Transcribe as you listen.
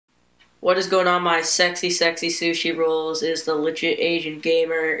What is going on, my sexy sushi rolls? Is the legit Asian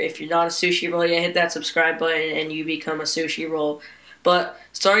gamer. If you're not a sushi roll, hit that subscribe button and you become a sushi roll. But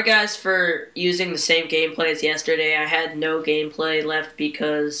sorry guys for using the same gameplay as yesterday. I had no gameplay left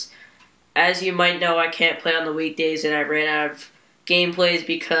because, as you might know, I can't play on the weekdays and I ran out of gameplays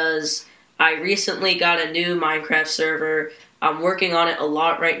because I recently got a new Minecraft server. I'm working on it a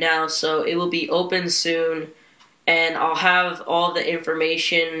lot right now, so it will be open soon. And I'll have all the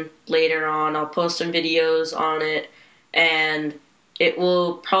information later on. I'll post some videos on it, and it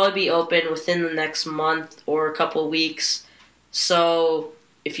will probably be open within the next month or a couple weeks. So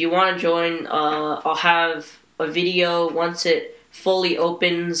if you want to join, I'll have a video once it fully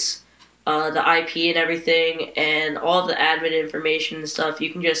opens, the IP and everything, and all the admin information and stuff. You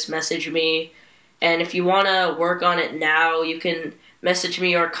can just message me, and if you want to work on it now, you can message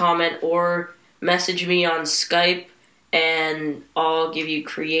me or comment or message me on Skype, and I'll give you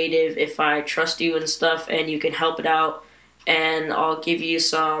creative if I trust you and stuff, and you can help it out. And I'll give you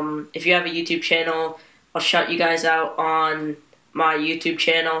some, if you have a YouTube channel, I'll shout you guys out on my YouTube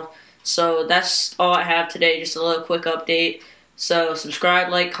channel. So that's all I have today, just a little quick update. So subscribe,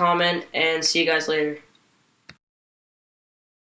 like, comment, and see you guys later.